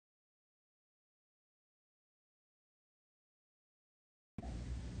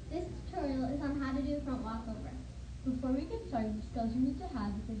tutorial is on how to do front walkover. Before we get started, the skills you need to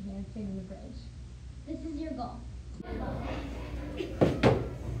have is the handstand and the bridge. This is your goal.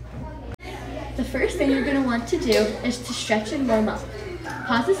 The first thing you're going to want to do is to stretch and warm up.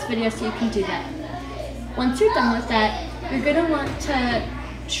 Pause this video so you can do that. Once you're done with that, you're going to want to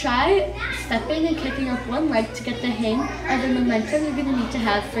try stepping and kicking up one leg to get the hang of the momentum you're going to need to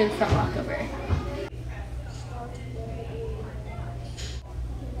have for the front walkover.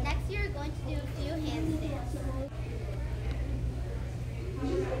 Next, you're going to do a few handstands.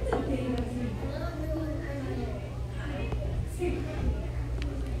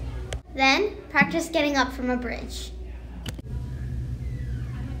 Then, practice getting up from a bridge.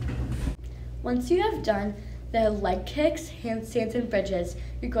 Once you have done the leg kicks, handstands, and bridges,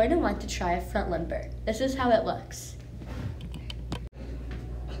 you're going to want to try a front limber. This is how it looks.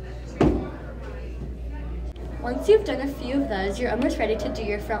 Once you've done a few of those, you're almost ready to do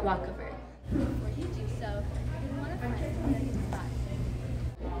your front walkover. Before you do so, you're going to want to find a good spot.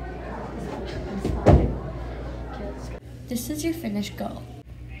 This is your finished goal.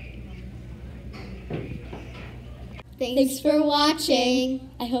 Thanks for watching.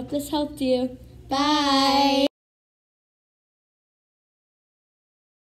 I hope this helped you. Bye.